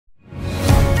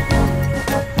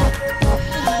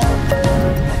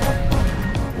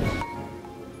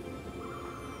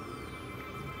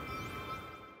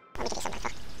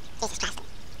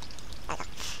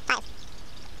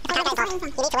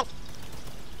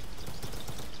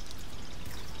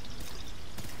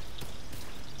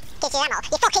waste your ammo.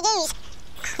 You fucking use!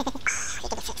 You're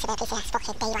gonna fix the piece of ass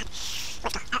fucking B, lad.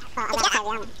 Let's go. Oh, I got the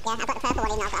yeah, I've got the purple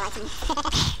one in now, I've got a license.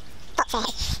 Fuck's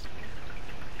sake.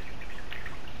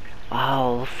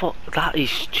 Oh, fuck, that is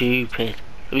stupid.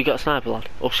 Have we got a sniper, lad?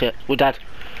 Oh shit, we're dead.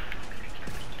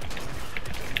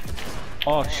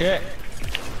 Oh shit.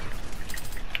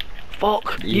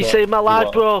 Fuck, you saved my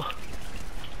life, bro.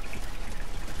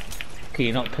 Can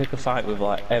you not pick a fight with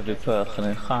like every person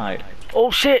in fight? Oh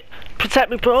shit,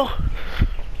 protect me, bro.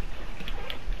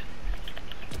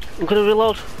 I'm gonna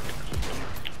reload.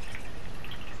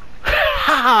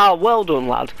 Haha, well done,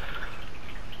 lad.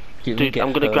 Dude,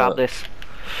 I'm gonna grab this.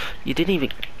 You didn't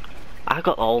even... I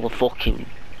got all the fucking...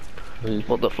 Move.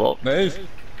 What the fuck? Move!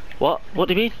 What? What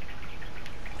do you mean?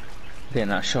 Getting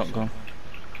that shotgun.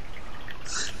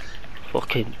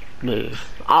 Fucking move.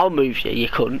 I'll move you, you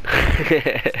cunt.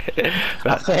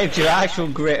 I saved your actual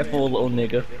grateful little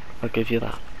nigger. I'll give you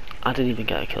that. I didn't even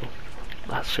get a kill.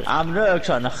 That's it. I'm really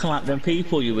trying to slap them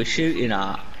people you were shooting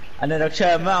at, and then I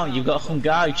turn around, you've got some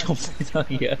guy jumping on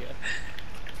you.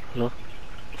 No.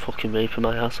 Fucking me for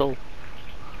my asshole.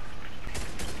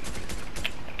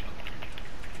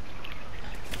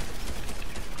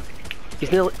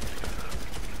 He's nearly...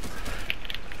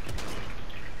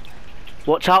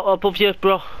 Watch out above you,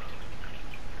 bro.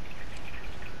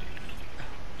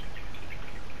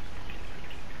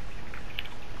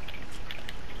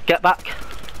 Get back.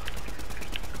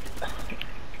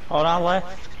 On our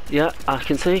left. Yeah, I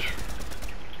can see.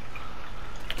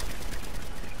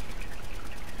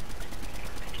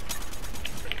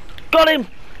 Got him!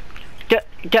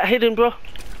 Get hidden, bro.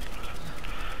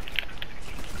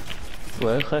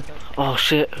 Where is he? Oh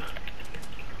shit.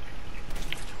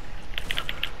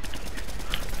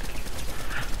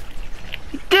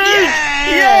 Dude!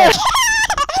 Yeah!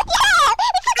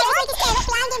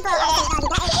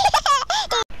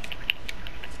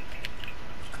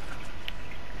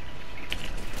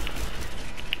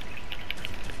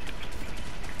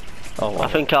 Oh, wow. I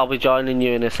think I'll be joining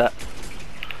you in a sec.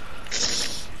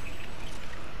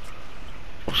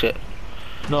 Oh shit.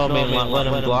 No, I mean like when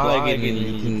I'm gliding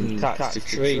you can catch the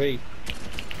tree.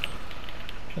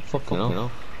 Fucking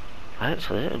hell. I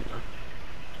actually hit him.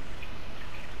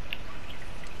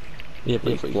 Yeah,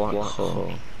 but it's black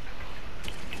hole.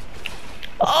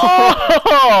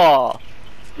 Oh!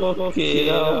 Fucking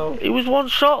hell. It was one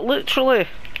shot, literally.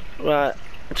 Right.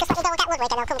 Just let me go get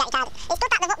Ludwig and I'll come get your card. It's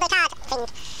good that the card thing.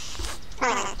 Oh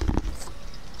yeah.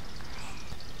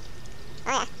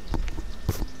 Oh yeah.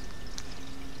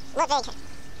 Ludwig.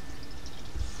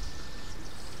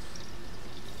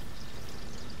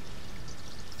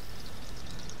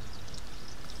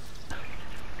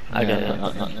 I get it.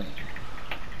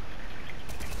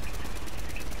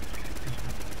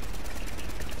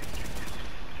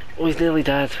 Oh, he's nearly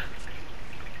dead.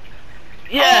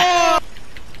 Yeah!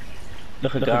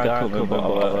 Look at the guy coming by.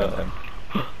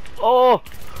 Oh!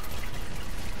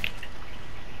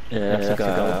 Yeah, that's a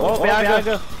guy. Oh, behind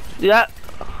us! Yeah!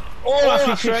 Oh,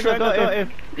 that's his I got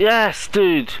him! Yes,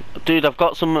 dude! Dude, I've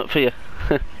got something for you.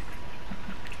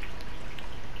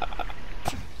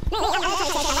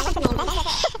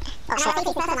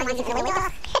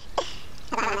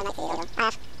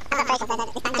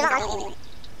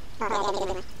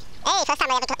 Hey, first time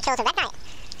I ever killed a red knight.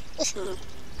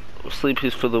 Sleep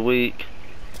is for the weak.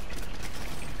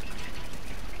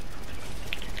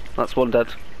 That's one dead.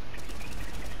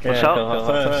 Watch out.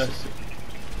 First.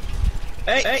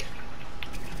 Hey!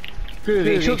 Dude,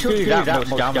 he should do that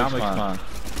much damage, man.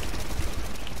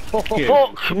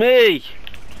 Fuck me!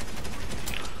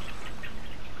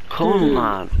 Come on,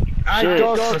 man. I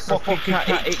dodged the fucking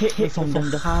cat, it hit me from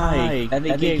the high, and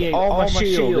it gave all my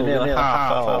shield and nearly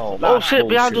half out. Oh shit,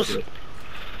 behind us!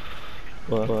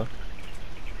 What?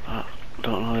 I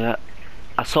don't know yet.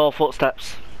 I saw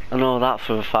footsteps. I know that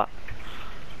for a fact.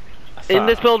 In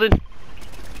this building!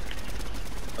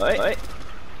 Wait.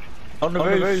 On the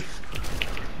roof.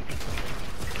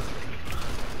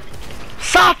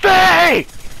 Safi!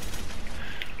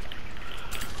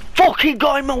 Fucking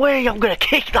got in my way, I'm gonna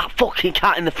kick that fucking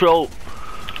cat in the throat.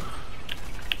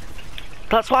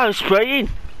 That's why I was spraying.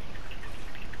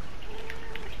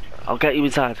 I'll get you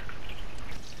inside.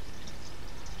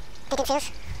 Big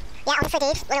infuse. Yeah, honestly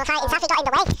dude, when we were fighting, Safi got in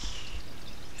the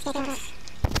way.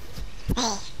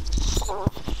 Hey.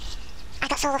 I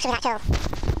got so lucky with that kill.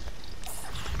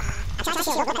 I tried to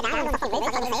shield up and down on the fucking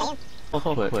roof, I didn't see him.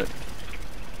 Oh, quick.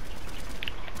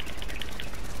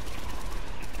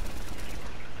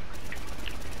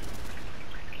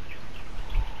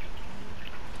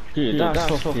 Dude,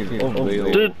 that's fucking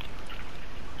unreal. Dude,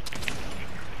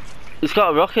 he's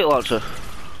got a rocket launcher.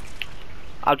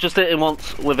 I've just hit him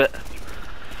once with it.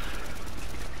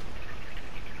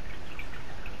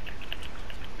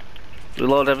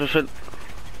 Reload everything.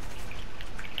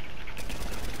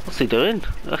 What's he doing?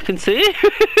 I can see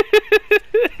him.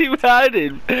 He was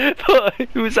hiding.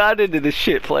 He was hiding in a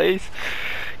shit place.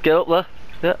 Get up there.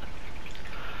 Yeah.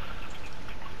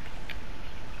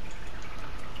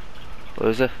 Where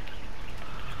is he?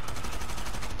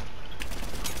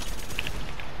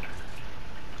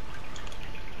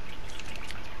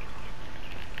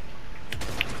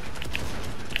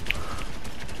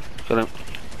 Got him.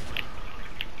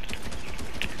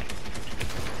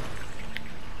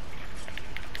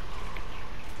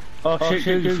 Oh shit,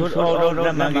 oh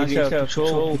no, man, yourself,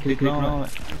 control, ignore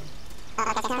it.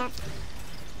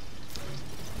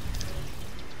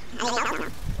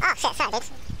 Oh shit, sorry dude.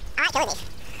 I like killing these.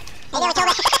 They nearly killed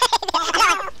me.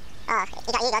 Oh,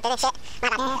 you got did it, shit. My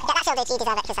bad. Get that shield dude, you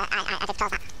deserve it, because I did cause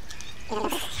that. I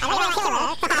really want to kill her.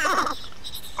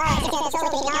 Oh, it's because there's so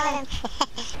many ignore them.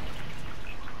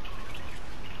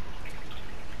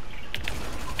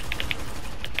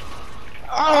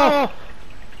 Oh!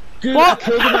 Good, What? I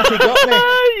killed him after he got me.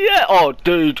 Yeah, oh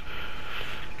dude.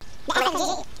 Move,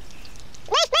 go!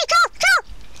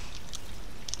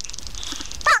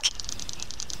 Fuck!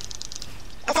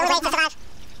 I'm so late to survive.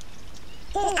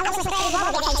 Dude, I was just ready to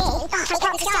roll with the SMG. Oh, he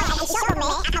can't stop and he shot me.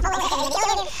 I can't believe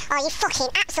it. Oh, you fucking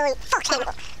absolute fucking...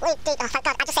 Dude, oh thank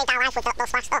God, I just saved our life with those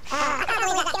flashes. Oh, I can't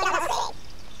believe that killed us.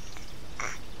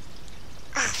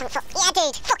 Oh, thank fuck. Yeah,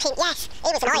 dude, fucking yes. He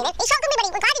was annoying. He shotgunned me when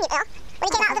he was gliding it though. When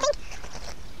he came out of the thing.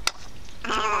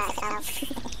 I've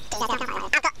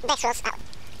got this, Russ. Oh.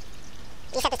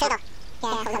 You said there's two though.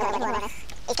 Yeah,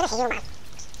 he's gonna heal, man.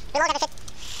 Reload everything.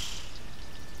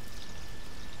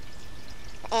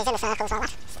 He's in the circle as well,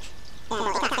 lad. Yeah, no,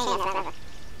 he can't stay in there forever.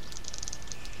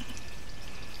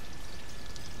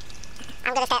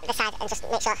 I'm gonna stay at this side and just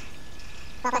make sure.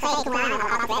 Well, if they come around,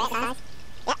 I'll break this side.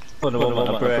 Yep.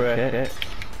 I'll break it.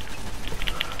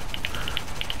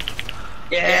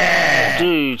 Yeah!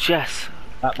 Dude, yes.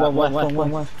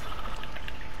 One.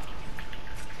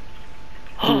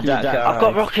 Dude, that guy. I've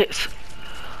got rockets.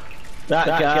 That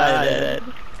guy there.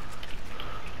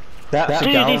 That's Dude,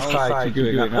 the downside to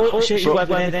doing that. Oh shit, you're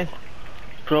webbing in.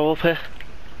 Grow up here.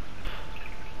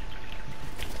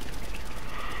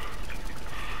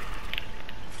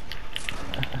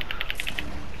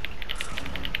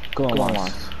 Go on,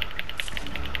 lads.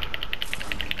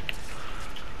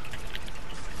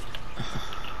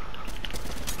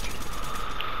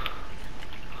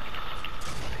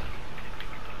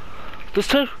 There's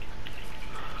two.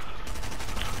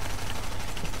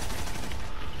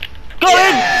 Got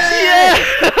him! Yeah!